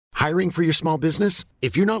Hiring for your small business?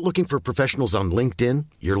 If you're not looking for professionals on LinkedIn,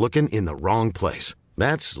 you're looking in the wrong place.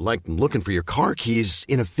 That's like looking for your car keys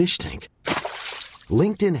in a fish tank.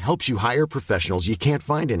 LinkedIn helps you hire professionals you can't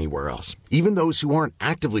find anywhere else, even those who aren't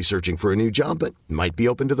actively searching for a new job but might be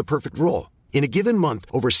open to the perfect role. In a given month,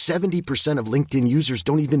 over 70% of LinkedIn users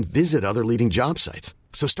don't even visit other leading job sites.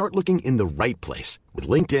 So start looking in the right place. With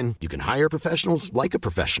LinkedIn, you can hire professionals like a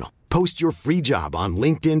professional. Post your free job on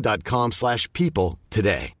linkedin.com/people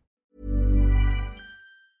today.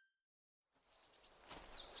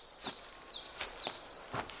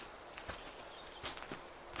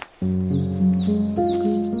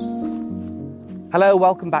 Hello,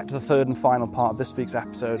 welcome back to the third and final part of this week's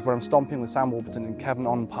episode, where I'm stomping with Sam Warburton and Kevin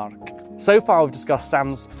on Park. So far we've discussed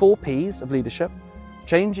Sam's 4 Ps of leadership,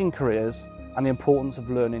 changing careers, and the importance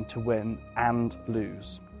of learning to win and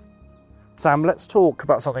lose. Sam, let's talk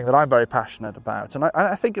about something that I'm very passionate about, and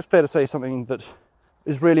I think it's fair to say something that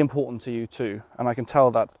is really important to you too, and I can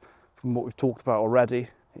tell that from what we've talked about already,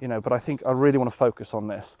 but I think I really want to focus on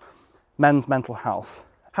this. Men's mental health.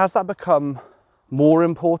 Has that become more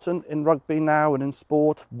important in rugby now and in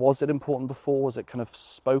sport? Was it important before? Was it kind of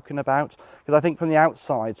spoken about? Because I think from the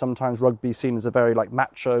outside, sometimes rugby is seen as a very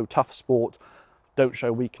macho, tough sport, don't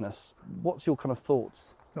show weakness. What's your kind of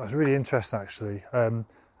thoughts? It's really interesting, actually.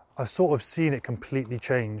 I've sort of seen it completely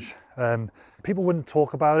change. People wouldn't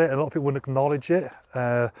talk about it, and a lot of people wouldn't acknowledge it.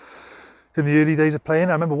 In the early days of playing,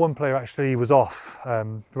 I remember one player actually was off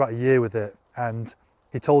for about a year with it, and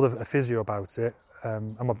he told a physio about it.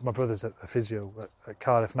 And my brother's a physio at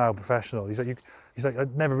Cardiff now, professional. He's like, I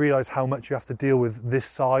never realised how much you have to deal with this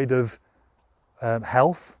side of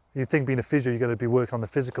health. You think being a physio, you're going to be working on the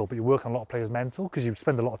physical, but you work on a lot of players' mental because you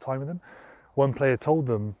spend a lot of time with them. One player told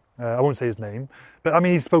them, I won't say his name, but I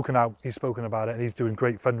mean, he's spoken about it, and he's doing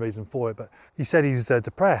great fundraising for it. But he said he's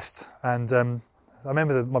depressed, and I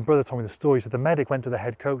remember my brother told me the story. He said the medic went to the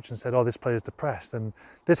head coach and said, "Oh, this player's depressed," and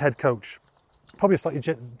this head coach, probably a slightly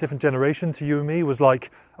different generation to you and me, was like,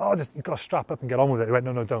 "Oh, you've got to strap up and get on with it." He went,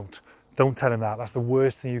 "No, don't tell him that. That's the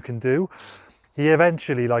worst thing you can do." He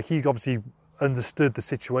eventually, he obviously understood the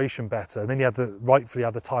situation better, and then he rightfully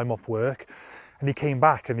had the time off work, and he came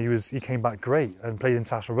back, and he came back great and played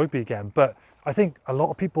international rugby again. But I think a lot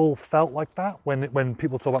of people felt like that when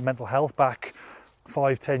people talk about mental health back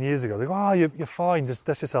 5-10 years ago. They go, "Oh, you're fine. Just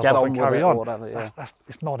dust yourself off and carry on." Whatever, yeah.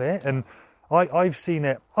 It's not it. And I've seen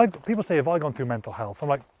it. People say, "Have I gone through mental health?" I'm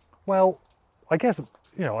like, well, I guess,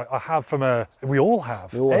 I have we all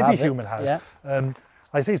have. Every human has. Yeah.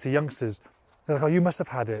 I say to youngsters, they're like, "Oh, you must have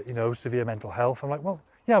had it, severe mental health." I'm like, well,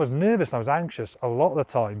 yeah, I was nervous and I was anxious a lot of the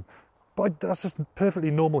time, but that's just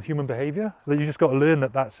perfectly normal human behaviour, that you just got to learn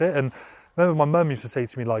that that's it. And I remember my mum used to say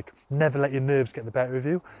to me, never let your nerves get the better of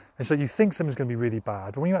you. And so you think something's going to be really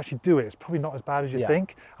bad, but when you actually do it, it's probably not as bad as you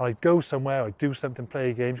think. And I'd go somewhere, I'd do something,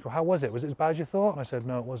 play a game, go, "How was it? Was it as bad as you thought?" And I said,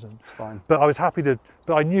 "No, it wasn't." It's fine. But I was happy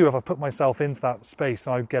but I knew if I put myself into that space,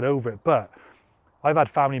 I'd get over it. But I've had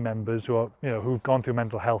family members who've gone through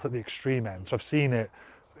mental health at the extreme end. So I've seen it,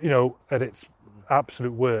 at its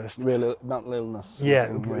absolute worst. Real mental illness. Yeah,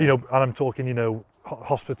 and I'm talking,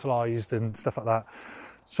 hospitalised and stuff like that.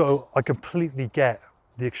 So I completely get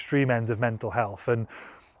the extreme end of mental health, and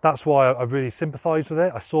that's why I really sympathised with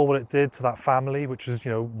it. I saw what it did to that family, which was,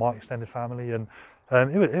 my extended family, and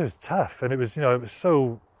it was tough, and it was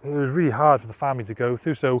really hard for the family to go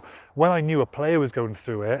through. So when I knew a player was going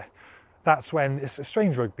through it, that's when it's a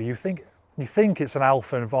strange rugby. You think it's an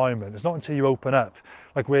alpha environment. It's not until you open up,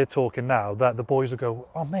 like we're talking now, that the boys will go,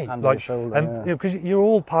 "Oh, mate," hand on the shoulder, because you're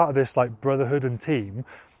all part of this brotherhood and team,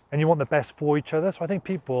 and you want the best for each other. So I think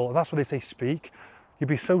people, and that's what they say, speak. You'd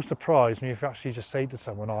be so surprised when you actually just say to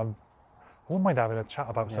someone, "I wouldn't mind having a chat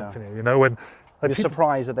about something here," and you're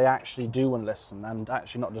surprised that they actually do want to listen, and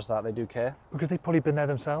actually not just that, they do care. Because they've probably been there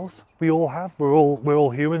themselves. We all have. We're all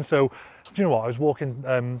human. So do you know what? I was walking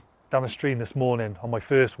down the stream this morning on my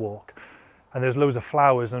first walk, and there's loads of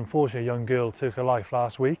flowers, and unfortunately a young girl took her life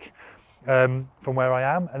last week from where I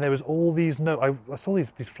am, and there was all these notes. I saw these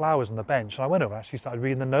flowers on the bench, and I went over and actually started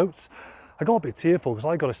reading the notes. I got a bit tearful because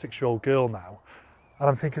I got a 6-year-old girl now, and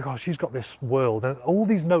I'm thinking, "God, she's got this world," and all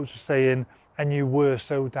these notes were saying, "And you were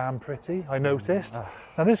so damn pretty," I noticed.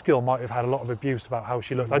 Now this girl might have had a lot of abuse about how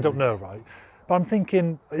she looked, I don't know, right? But I'm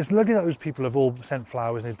thinking, it's lovely that those people have all sent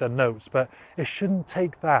flowers and they've done notes, but it shouldn't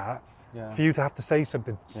take that for you to have to say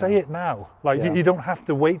something. Say it now. You don't have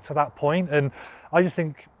to wait to that point. And I just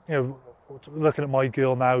think, looking at my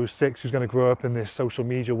girl now who's 6, who's going to grow up in this social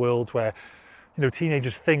media world where,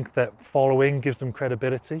 teenagers think that following gives them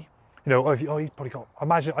credibility. He's probably got,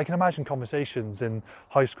 I can imagine conversations in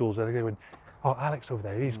high schools where they're going, "Oh, Alex over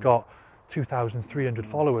there, he's got 2,300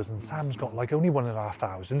 followers, and Sam's got like only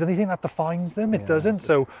 1,500. Do you think that defines them? It doesn't.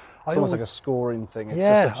 So it's almost like a scoring thing.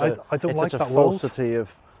 It's I don't like that falsity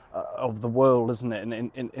of the world, isn't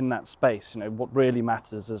it? In that space, what really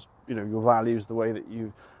matters is your values, the way that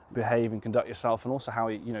you behave and conduct yourself, and also how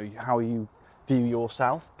you view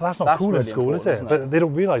yourself. But that's not cool really in school, is it? But they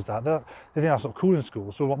don't realise that. They think that's not cool in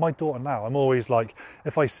school. So my daughter now, I'm always like,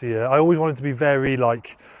 if I see her, I always want her to be very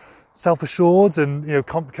like self-assured and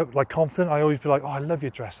confident. I always be like, oh, I love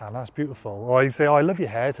your dress, Anna, that's beautiful. Or I say, oh, I love your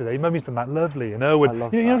hair today, Mummy's done that lovely, and I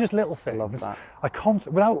love that. Just little things. I love that. I can't,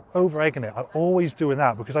 without over-egging it, I'm always doing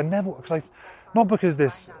that because not because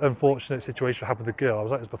this unfortunate situation happened with the girl, I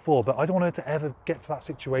was like this before, but I don't want her to ever get to that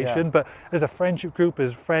situation. But as a friendship group,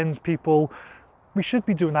 as friends, people, we should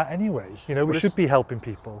be doing that anyway. We should be helping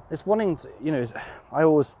people. It's wanting to,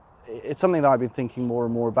 it's something that I've been thinking more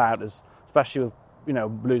and more about, is especially with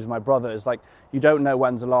losing my brother, is like, you don't know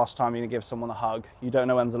when's the last time you're gonna give someone a hug. You don't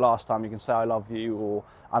know when's the last time you can say I love you, or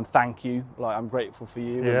thank you, like I'm grateful for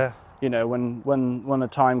you. Yeah. And, when a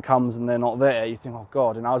time comes and they're not there, you think, oh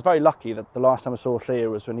God. And I was very lucky that the last time I saw Clea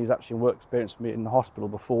was when he was actually in work experience with me in the hospital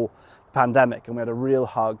before the pandemic, and we had a real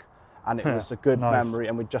hug, and it was a good memory,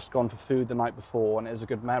 and we'd just gone for food the night before, and it was a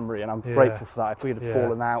good memory, and I'm grateful for that. If we had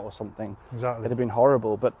fallen out or something, it'd have been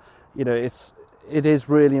horrible. But it is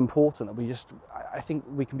really important that I think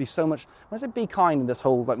we can be so much, when I say be kind in this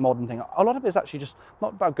whole like modern thing, a lot of it is actually just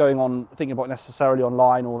not about going on, thinking about necessarily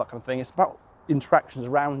online, all that kind of thing. It's about interactions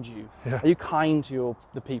around you. Yeah. Are you kind to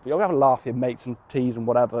the people? You have a laugh with your mates and tease and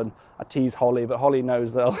whatever, and I tease Holly, but Holly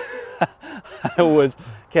knows that I always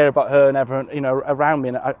care about her and everyone, around me,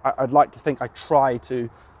 and I'd like to think I try to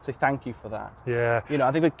say thank you for that. Yeah.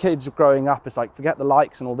 I think with kids growing up, it's like, forget the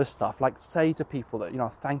likes and all this stuff. Like, say to people that,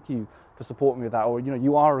 thank you for supporting me with that, or,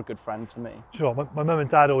 you are a good friend to me. Do you know what? My mum and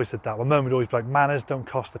dad always said that. My mum would always be like, manners don't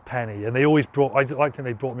cost a penny. And they always I think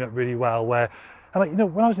they brought me up really well, where,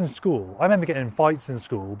 and when I was in school, I remember getting in fights in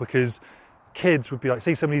school because kids would be like,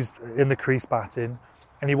 say somebody's in the crease batting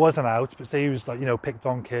and he wasn't out, but say he was like, picked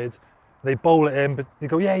on kid, they bowl at him, but they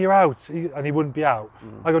go, yeah, you're out, and he wouldn't be out.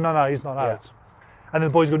 I go, no, he's not out. And then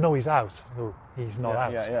the boys go, no, he's out. Oh, he's not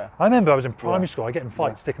out. Yeah. I remember I was in primary school, I get in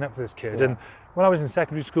fights sticking up for this kid. And when I was in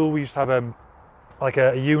secondary school, we used to have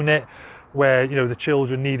a unit where, the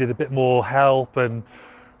children needed a bit more help and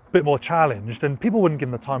a bit more challenged, and people wouldn't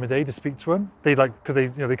give them the time of day to speak to them. Because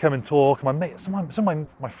they come and talk. And some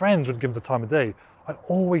of my friends would give them the time of day. I'd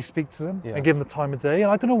always speak to them and give them the time of day.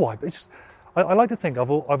 And I don't know why, but it's just, I like to think I've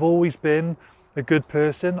always been a good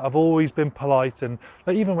person. I've always been polite, and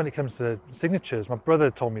like, even when it comes to signatures, my brother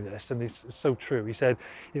told me this, and it's so true. He said,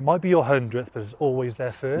 it might be your 100th, but it's always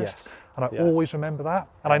there first. Yes. And I always remember that.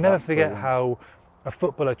 And I never forget how a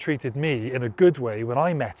footballer treated me in a good way when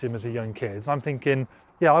I met him as a young kid. And I'm thinking,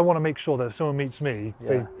 I want to make sure that if someone meets me,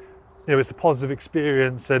 it's a positive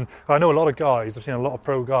experience. And I know a lot of guys, I've seen a lot of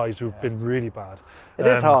pro guys who've been really bad. It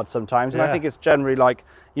is hard sometimes, and I think it's generally like,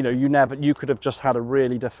 you could have just had a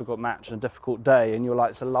really difficult match and a difficult day, and you're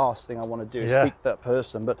like, it's the last thing I want to do is speak to that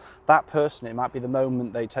person. But that person, it might be the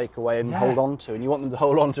moment they take away and hold on to, and you want them to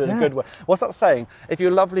hold on to it in a good way. What's that saying? If you're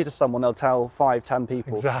lovely to someone, they'll tell 5-10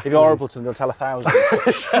 people. Exactly. If you're horrible to them, they'll tell 1,000.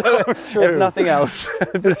 So true. If nothing else.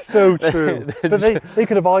 It's so true. But they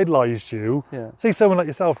could have idolised you. Yeah. See someone like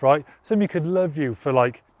yourself, right? Somebody could love you for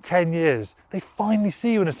like 10 years. They finally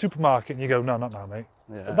see you in a supermarket and you go, no, not now, mate.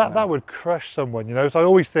 That would crush someone, So I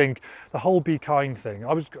always think the whole be kind thing.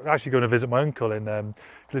 I was actually going to visit my uncle who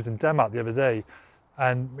lives in Denmark the other day,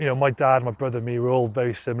 and my dad, my brother, and me were all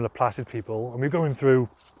very similar, placid people, and we were going through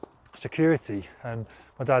security, and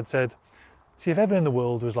my dad said, see, if everyone in the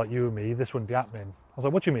world was like you and me, this wouldn't be happening. I was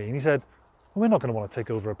like, what do you mean? He said, well, we're not going to want to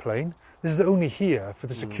take over a plane. This is only here for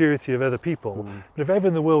the security of other people. But if everyone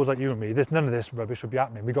in the world was like you and me, none of this rubbish would be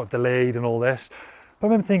happening. We got delayed and all this. But I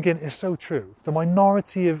remember thinking, it's so true.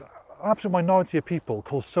 The absolute minority of people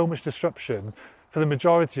cause so much disruption for the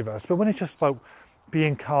majority of us. But when it's just about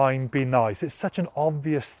being kind, being nice, it's such an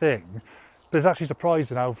obvious thing. But it's actually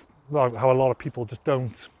surprising how a lot of people just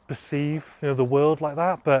don't perceive, the world like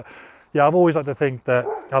that. But yeah, I've always liked to think that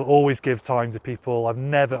I'll always give time to people. I've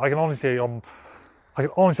never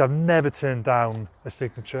turned down a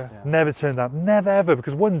signature. Never turned down, never ever,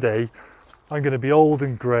 because one day I'm going to be old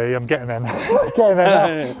and grey. I'm getting there now.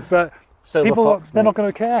 But people, they're not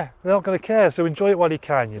going to care. They're not going to care. So enjoy it while you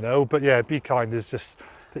can, But yeah, be kind is just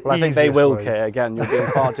the I think they will way. Care. Again, you're being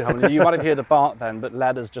far too humble. You might have heard a bark then, but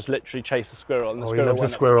Ledders just literally chased a squirrel, and the squirrel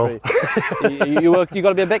went up the tree. You got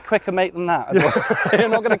to be a bit quicker, mate, than that. You're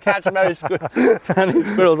not going to catch many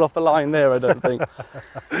squirrels off the line there, I don't think.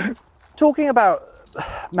 Talking about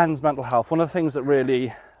men's mental health, one of the things that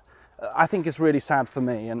really I think is really sad for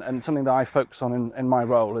me, and something that I focus on in my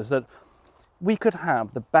role, is that we could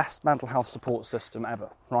have the best mental health support system ever,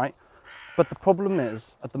 right? But the problem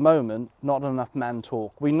is, at the moment, not enough men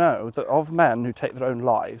talk. We know that of men who take their own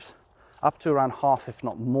lives, up to around half, if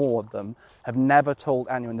not more of them, have never told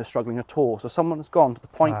anyone they're struggling at all. So someone has gone to the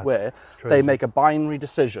point where they make a binary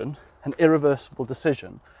decision, an irreversible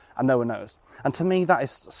decision, and no one knows. And to me, that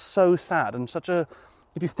is so sad, and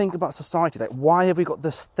if you think about society, like, why have we got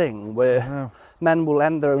this thing where men will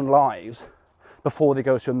end their own lives before they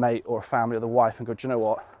go to a mate or a family or the wife and go, do you know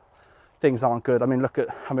what, things aren't good. I mean,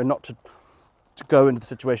 not to go into the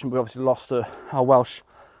situation, we obviously lost our Welsh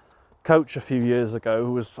coach a few years ago,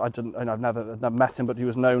 who was, I've never met him, but he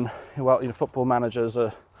was known, football manager, as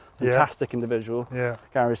a fantastic individual,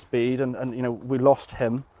 Gary Speed, and we lost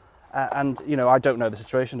him. And I don't know the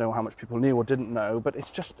situation, don't know how much people knew or didn't know, but it's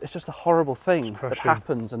just a horrible thing that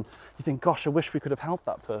happens, and you think, gosh, I wish we could have helped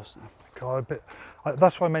that person. God,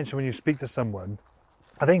 that's why I mentioned, when you speak to someone,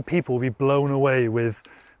 I think people will be blown away with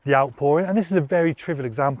the outpouring. And this is a very trivial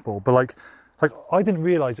example, but like I didn't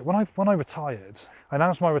realise it when I retired. I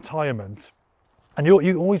announced my retirement, and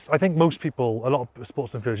you always, I think most people, a lot of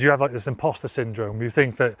sportsmen feel, you have like this imposter syndrome. You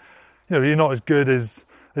think that you're not as good as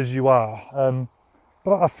you are.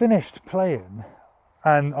 But I finished playing,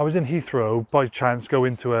 and I was in Heathrow by chance,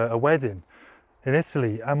 going to a wedding in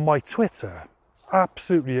Italy, and my Twitter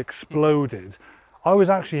absolutely exploded. I was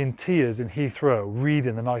actually in tears in Heathrow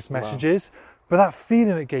reading the nice messages, but that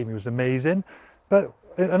feeling it gave me was amazing. But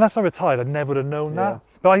unless I retired, I never would have known that.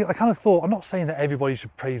 But I kind of thought, I'm not saying that everybody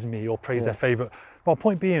should praise me or praise their favourite. My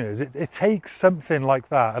point being is, it takes something like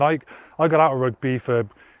that. And I got out of rugby for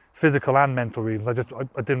physical and mental reasons.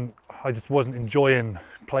 I just wasn't enjoying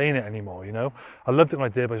playing it anymore, I loved it when I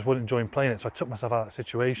did, but I just wasn't enjoying playing it, so I took myself out of that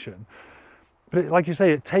situation. But like you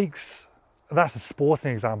say, that's a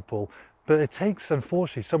sporting example, but it takes,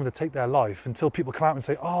 unfortunately, someone to take their life until people come out and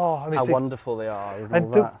say, how wonderful they are.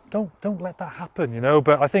 And don't let that happen,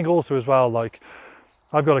 But I think also as well, like,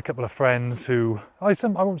 I've got a couple of friends who, I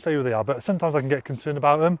won't say who they are, but sometimes I can get concerned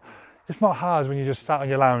about them. It's not hard when you just sat on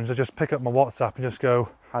your lounge. I just pick up my WhatsApp and just go,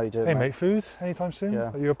 how you doing, hey mate, food anytime soon?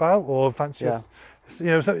 Are you about, or fancy?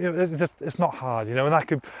 So it's not hard, and that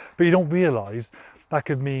could, but you don't realise that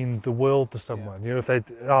could mean the world to someone, if they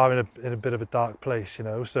are in a bit of a dark place,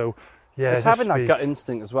 So it's having that gut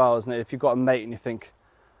instinct as well, isn't it? If you've got a mate and you think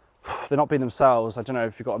they're not being themselves, I don't know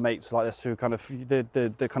if you've got a mates like this who kind of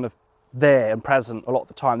they're kind of there and present a lot of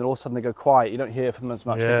the time, then all of a sudden they go quiet. You don't hear from them as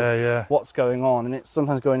much. What's going on? And it's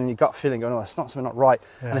sometimes going in your gut feeling, going, it's something not right.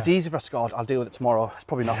 And it's easy for us to go, I'll deal with it tomorrow. It's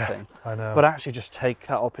probably nothing. I know. But actually just take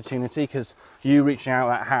that opportunity, because you reaching out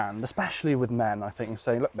that hand, especially with men, I think, and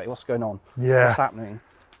saying, look, mate, what's going on? What's happening?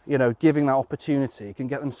 Giving that opportunity can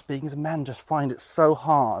get them speaking. As men just find it so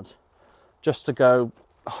hard just to go,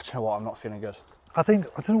 do you know what? I'm not feeling good. I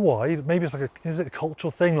don't know why. Maybe it's like is it a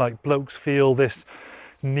cultural thing? Like, blokes feel this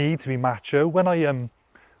need to be macho. When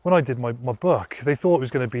I did my book, they thought it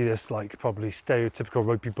was going to be this, like, probably stereotypical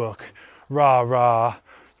rugby book, rah,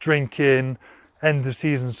 drinking, end of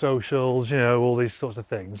season socials, all these sorts of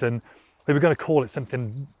things. And they were going to call it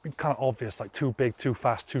something kind of obvious, like too big, too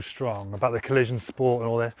fast, too strong, about the collision sport and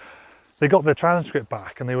all that. They got their transcript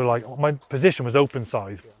back and they were like, my position was open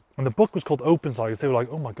side. And the book was called Open Side. They were like,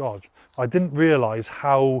 oh my God, I didn't realise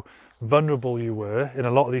how vulnerable you were in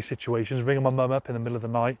a lot of these situations, ringing my mum up in the middle of the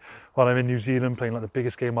night while I'm in New Zealand playing like the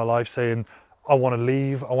biggest game of my life, saying, I want to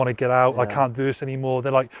leave, I want to get out, I can't do this anymore.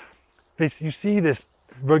 They're like, you see this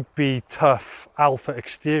rugby tough alpha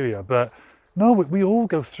exterior, but no, we all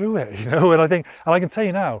go through it, and I can tell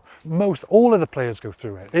you now, all of the players go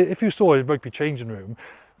through it. If you saw a rugby changing room,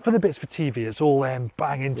 for the bits for TV, it's all them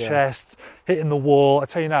banging chests, hitting the wall. I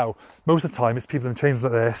tell you now, most of the time it's people in change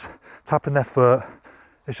like this, tapping their foot.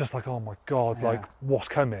 It's just like, oh my God, like, what's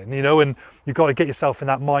coming, and you've got to get yourself in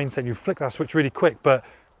that mindset. You flick that switch really quick, but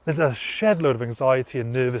there's a shed load of anxiety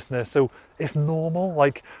and nervousness, so it's normal.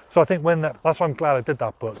 Like, so I think that's why I'm glad I did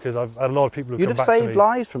that book, because I've had a lot of people who come back to me. You'd have saved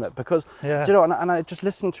lives from it, because, do you know, and I just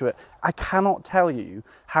listened to it, I cannot tell you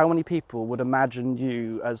how many people would imagine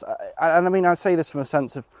you as, and I mean, I say this from a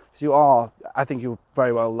sense of, because I think you're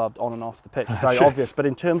very well loved on and off the pitch, it's very obvious, but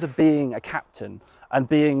in terms of being a captain and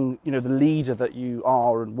being, the leader that you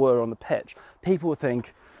are and were on the pitch, people would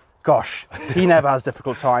think, gosh, he never has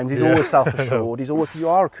difficult times. He's always self-assured. Because you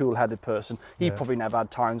are a cool-headed person. He probably never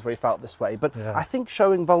had times where he felt this way. But I think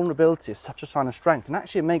showing vulnerability is such a sign of strength. And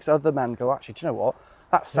actually it makes other men go, actually, do you know what?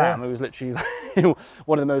 That's Sam, who was literally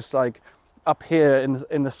one of the most, like, up here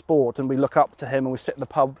in the sport and we look up to him and we sit in the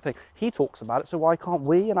pub thing, he talks about it, so why can't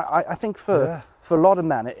we? And I think for a lot of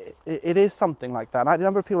men it is something like that. And a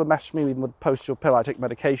number of people message me with post your pill, I take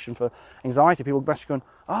medication for anxiety. People message going,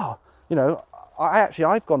 oh, you know,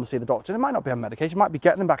 I've gone to see the doctor, and it might not be on medication, it might be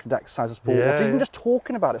getting them back into exercise or sport, or even just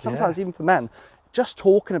talking about it. Sometimes even for men, just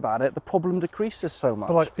talking about it, the problem decreases so much.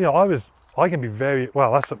 But like, you know, I can be very,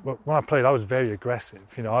 well, when I played, I was very aggressive.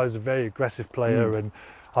 You know, I was a very aggressive player and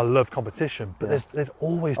I love competition, but there's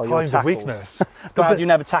always times of weakness. Glad you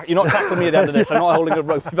never tackle. You're not tackling me at the end of this. I'm not holding a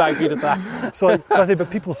rugby bag for you to tackle. So I say, but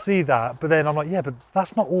people see that, but then I'm like, yeah, but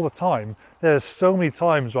that's not all the time. There's so many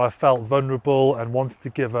times where I felt vulnerable and wanted to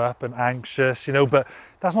give up and anxious, you know, but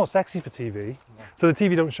that's not sexy for TV. So the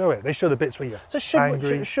TV don't show it. They show the bits where you're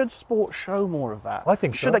angry. Should sport show more of that? I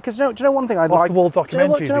think so. Because do you know one thing I like? Off-the-wall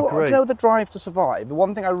documentaries do would be great. you know the drive to survive? The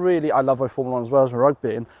one thing I love about Formula 1 as well as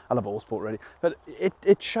rugby, and I love all sport really, but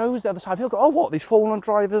it shows the other side. People go, oh, what, these Formula 1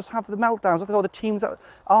 drivers have the meltdowns? I think all the teams that are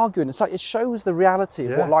arguing. It's like, it shows the reality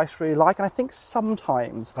of what life's really like. And I think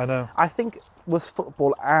sometimes, I think with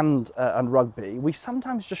football and rugby, we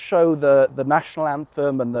sometimes just show the national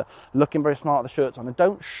anthem and the looking very smart with the shirts on, and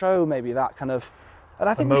don't show maybe that kind of. And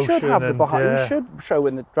I think we should have the behind. We should show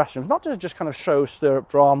in the dressing rooms, not to just kind of show stir up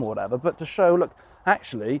drama or whatever, but to show, look,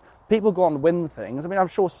 actually, people go on and win things. I mean, I'm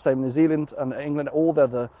sure it's the same in New Zealand and England, all the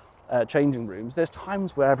other changing rooms. There's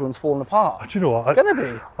times where everyone's fallen apart. Do you know what? It's going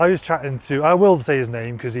to be. I was chatting to, I will say his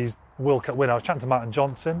name because he's World Cup winner. I was chatting to Martin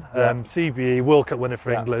Johnson, CBE World Cup winner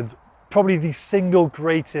for England. Probably arguably the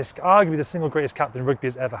single greatest captain rugby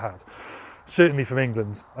has ever had. Certainly from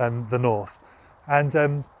England and the North.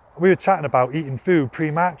 And we were chatting about eating food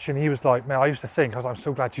pre-match, and he was like, man, I used to think, I'm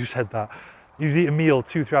so glad you said that. You'd eat a meal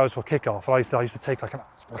 2-3 hours before kickoff. And I used to take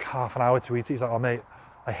like half an hour to eat it. He's like, oh mate,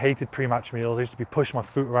 I hated pre-match meals. I used to be pushing my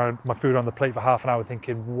food around the plate for half an hour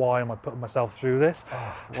thinking, why am I putting myself through this?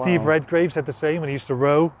 Steve Redgrave said the same when he used to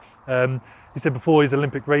row. He said before his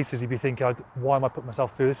Olympic races, he'd be thinking, why am I putting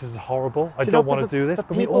myself through this? This is horrible. I don't want to do this.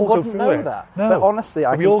 But we all go through it. That. No. But honestly,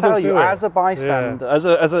 I can tell you, as a bystander, as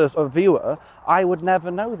a viewer, I would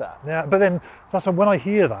never know that. Yeah, but then that's when I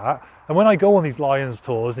hear that, and when I go on these Lions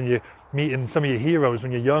tours and you're meeting some of your heroes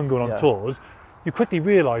when you're young going on tours, you quickly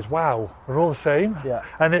realise, wow, we're all the same. Yeah.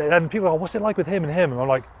 And people are, what's it like with him and him? And I'm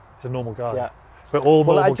like, he's a normal guy. Yeah. We're all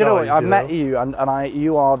normal guys. Do you know what? I've met you, and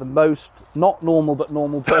you are the most not normal but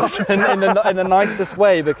normal person in the nicest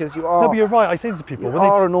way, because you are. No, but you're right. I say to people, you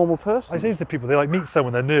are a normal person. I say to people, they like meet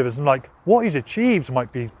someone, they're nervous, and like what he's achieved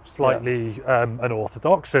might be slightly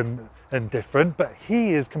unorthodox and different, but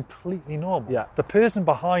he is completely normal. Yeah. The person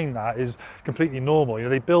behind that is completely normal. You know,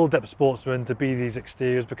 they build up sportsmen to be these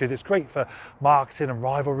exteriors because it's great for marketing and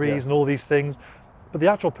rivalries and all these things. But the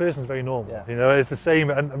actual person is very normal. Yeah. You know, it's the same.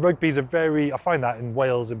 And rugby's I find that in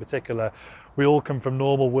Wales in particular, we all come from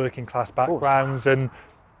normal working class backgrounds, and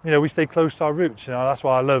you know, we stay close to our roots. You know, that's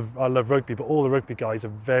why I love rugby. But all the rugby guys are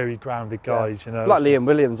very grounded guys. You know, like Liam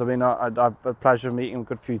Williams. I mean, I've had the pleasure of meeting him a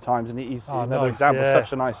good few times, and he's another example.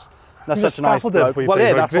 Such a nice. That's such a nice bloke. Well,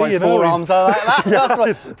 yeah, that's why his forearms are like that. That's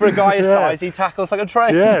why, for a guy his size, he tackles like a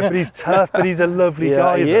train. Yeah, but he's tough, but he's a lovely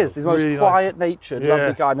guy. He is. He's the most quiet-natured,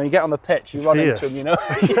 lovely guy. And then you get on the pitch, you run into him, you know.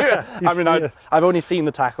 I mean, I've only seen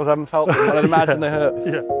the tackles, I haven't felt them, but I'd imagine they hurt.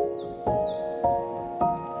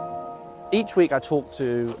 Each week I talk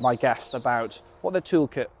to my guests about what their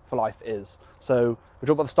toolkit for life is. So we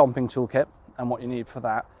talk about the stomping toolkit and what you need for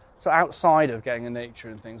that. So outside of getting in nature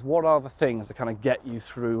and things, what are the things that kind of get you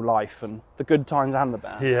through life, and the good times and the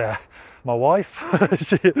bad? Yeah, my wife.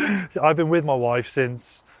 I've been with my wife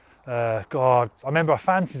since, I remember I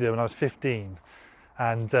fancied her when I was 15.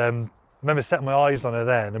 And I remember setting my eyes on her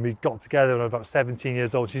then, and we got together when I was about 17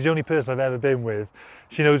 years old. She's the only person I've ever been with.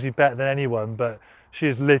 She knows me better than anyone, but she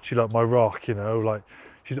is literally like my rock, you know, like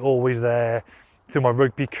she's always there through my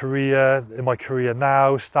rugby career, in my career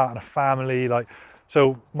now, starting a family, like.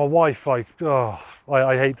 So my wife, I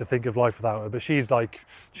hate to think of life without her, but she's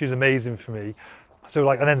amazing for me. So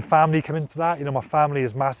and then family come into that. You know, my family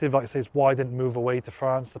is massive. Like I say, it's why I didn't move away to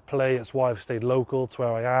France to play. It's why I've stayed local to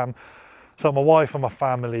where I am. So my wife and my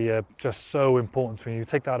family are just so important to me. You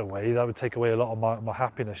take that away, that would take away a lot of my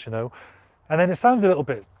happiness, you know. And then it sounds a little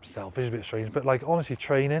bit selfish, a bit strange, but like honestly,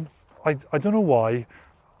 training, I don't know why.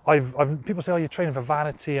 People say, oh, you're training for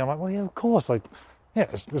vanity. I'm like, well, yeah, of course, like. Yeah,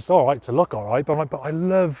 it's all right to look all right, but I'm like, but I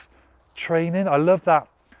love training. I love that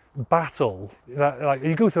battle. Like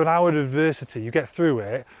you go through an hour of adversity, you get through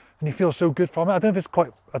it, and you feel so good from it. I don't know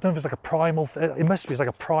if it's like a primal. It must be. It's like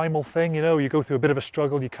a primal thing, you know. You go through a bit of a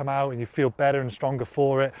struggle, you come out, and you feel better and stronger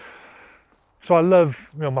for it. So I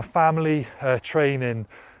love, you know, my family, training.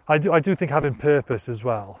 I do think having purpose as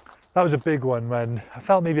well. that was a big one when I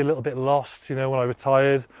felt maybe a little bit lost, when I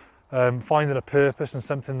retired, finding a purpose and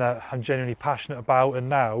something that I'm genuinely passionate about. And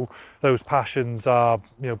now those passions are,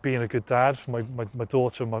 being a good dad for my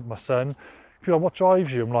daughter and my son. People are like, what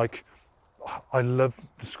drives you? I'm like, I love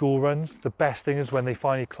the school runs. The best thing is when they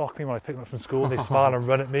finally clock me when I pick them up from school and they smile and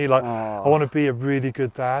run at me. Like, I want to be a really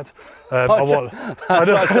good dad. I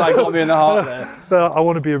got me in the heart there. I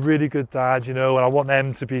want to be a really good dad, and I want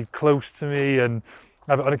them to be close to me. And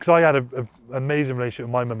because I had an amazing relationship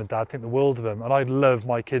with my mum and dad, I think the world of them. And I'd love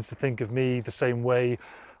my kids to think of me the same way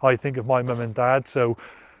I think of my mum and dad. So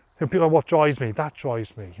people are like, what drives me? That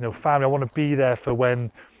drives me. Family, I want to be there for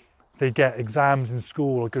when they get exams in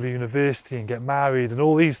school or go to university and get married and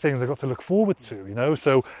all these things I've got to look forward to,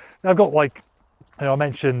 So I've got I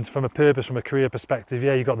mentioned from a purpose, from a career perspective,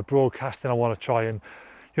 you got the broadcasting. I want to try and,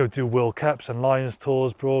 do World Cups and Lions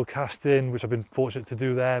tours, broadcasting, which I've been fortunate to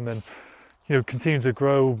do them, and, continue to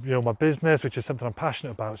grow, my business, which is something I'm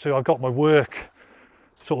passionate about. So I've got my work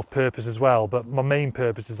sort of purpose as well, but my main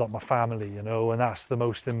purpose is like my family, and that's the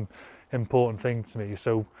most important thing to me.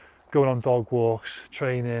 So going on dog walks,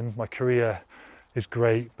 training, my career is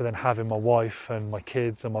great, but then having my wife and my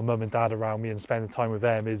kids and my mum and dad around me and spending time with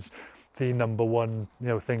them is the number one,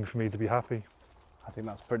 thing for me to be happy. I think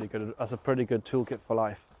that's pretty good. That's a pretty good toolkit for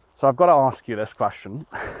life. So I've got to ask you this question.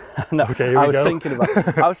 No, okay, here we go.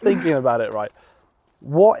 I was thinking about it, right?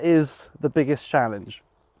 What is the biggest challenge?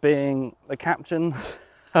 Being the captain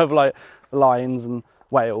of the Lions and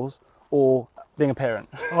Wales, or being a parent?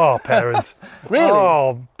 Oh, parent. Really?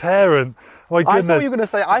 Oh, parent. My goodness. I thought you were going to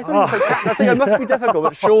say captain. I think it must be difficult,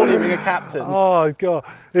 but surely being a captain. Oh, God.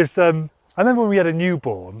 It's, I remember when we had a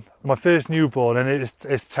newborn, my first newborn, and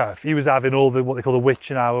it's tough. He was having all what they call the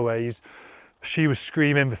witching hour, where she was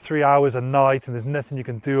screaming for 3 hours a night and there's nothing you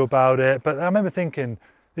can do about it. But I remember thinking,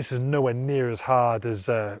 this is nowhere near as hard as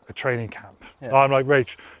a training camp. Yeah. I'm like,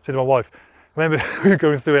 Rach, said to my wife, I remember we were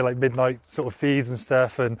going through it like midnight sort of feeds and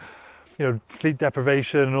stuff, and sleep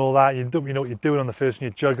deprivation and all that. You don't know what you're doing on the first one.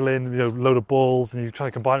 You're juggling, load of balls, and you try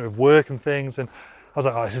to combine it with work and things. And I was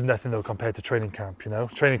like, this is nothing though compared to training camp.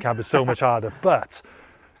 Training camp is so much harder. But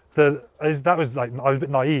I was a bit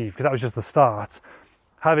naive because that was just the start.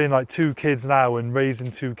 Having 2 kids now and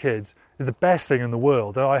raising 2 kids is the best thing in the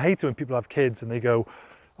world. And I hate it when people have kids and they go,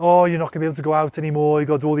 oh, you're not going to be able to go out anymore, you've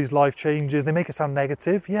got to do all these life changes. They make it sound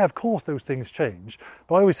negative. Yeah, of course those things change.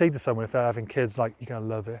 But I always say to someone, if they're having kids, you're going to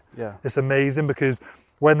love it. Yeah. It's amazing because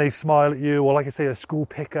when they smile at you, or like I say, a school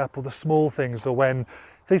pickup, or the small things, or when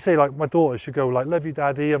they say, my daughter should go, love you,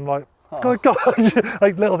 daddy, I'm like, God,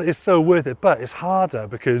 it's so worth it. But it's harder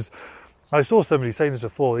because I saw somebody saying this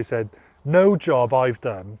before. They said, no job I've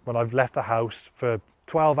done when I've left the house for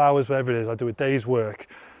 12 hours, whatever it is, I do a day's work,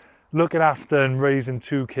 looking after and raising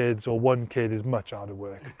 2 kids or 1 kid is much harder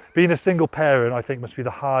work. Being a single parent, I think, must be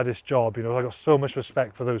the hardest job. I've got so much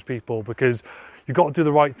respect for those people because you've got to do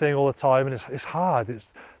the right thing all the time, and it's hard.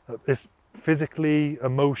 It's physically,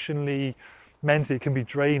 emotionally, mentally, it can be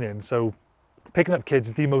draining. So picking up kids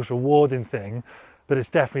is the most rewarding thing, but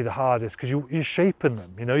it's definitely the hardest because you're shaping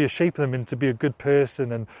them. You're shaping them into be a good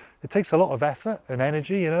person, and it takes a lot of effort and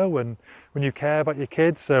energy. When you care about your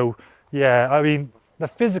kids. So yeah, I mean, the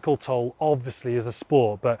physical toll obviously is a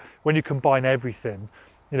sport, but when you combine everything,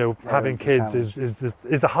 having kids is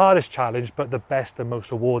the hardest challenge, but the best and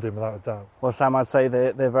most rewarding without a doubt. Well, Sam, I'd say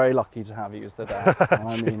they're very lucky to have you as their dad, and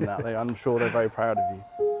I mean that. I'm sure they're very proud of you.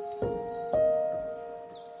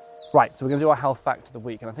 Right, so we're going to do our health fact of the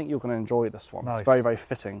week, and I think you're going to enjoy this one. Nice. It's very, very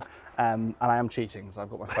fitting, and I am cheating because I've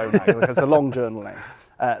got my phone out because it's a long journal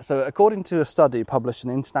name. So according to a study published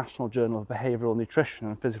in the International Journal of Behavioural Nutrition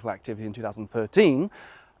and Physical Activity in 2013,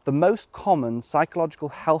 the most common psychological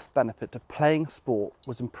health benefit to playing sport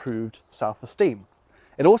was improved self-esteem.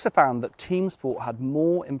 It also found that team sport had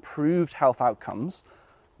more improved health outcomes,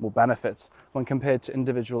 more benefits, when compared to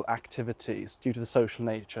individual activities due to the social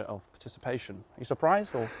nature of participation. Are you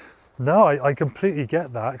surprised? Or? No, I completely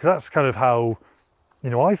get that, because that's kind of how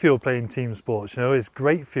I feel playing team sports. It's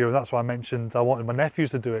great for you, and that's why I mentioned I wanted my nephews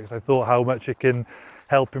to do it, because I thought how much it can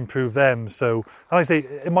help improve them. So, and I say,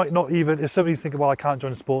 it might not even, if somebody's thinking, well, I can't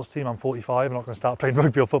join a sports team, I'm 45, I'm not going to start playing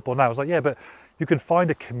rugby or football now. I was like, yeah, but you can find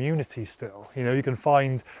a community still. You can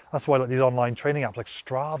find, that's why these online training apps like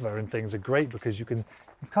Strava and things are great, because you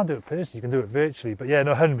can't do it personally, you can do it virtually. But yeah,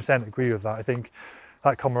 no, 100% agree with that. I think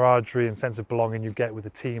that camaraderie and sense of belonging you get with a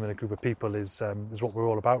team and a group of people is what we're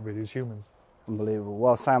all about really as humans. Unbelievable.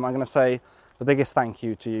 Well, Sam, I'm going to say the biggest thank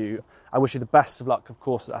you to you. I wish you the best of luck, of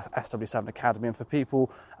course, at SW7 Academy. And for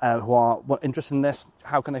people who are interested in this,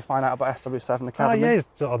 how can they find out about SW7 Academy?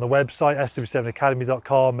 It's on the website,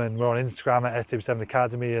 sw7academy.com, and we're on Instagram at SW7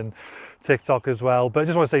 Academy and TikTok as well. But I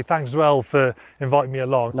just want to say thanks as well for inviting me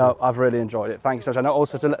along. No, I've really enjoyed it. Thank you so much. I know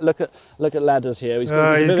also to look at Leathers here. He's a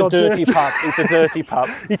bit of a dirty pup. He's a dirty pup.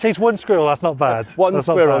 He chased one squirrel, that's not bad. One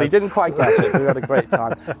squirrel, he didn't quite get it. We had a great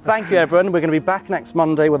time. Thank you, everyone. We're going to be back next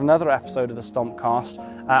Monday with another episode of the Stompcast.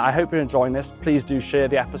 I hope you're enjoying this. Please do share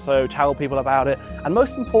the episode, tell people about it, and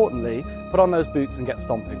most importantly, put on those boots and get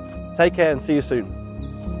stomping. Take care and see you soon.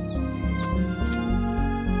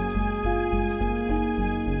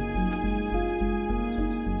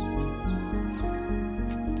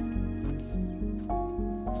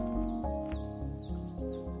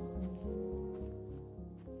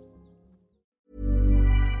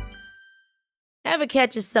 Ever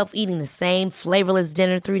catch yourself eating the same flavorless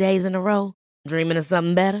dinner 3 days in a row? Dreaming of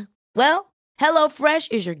something better? Well,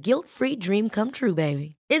 HelloFresh is your guilt-free dream come true,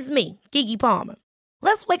 baby. It's me, Keke Palmer.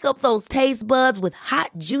 Let's wake up those taste buds with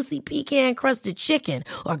hot, juicy pecan-crusted chicken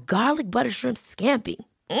or garlic butter shrimp scampi.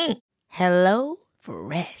 Hello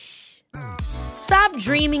Fresh. Stop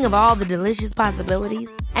dreaming of all the delicious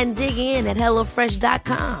possibilities and dig in at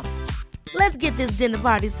HelloFresh.com. Let's get this dinner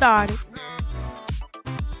party started.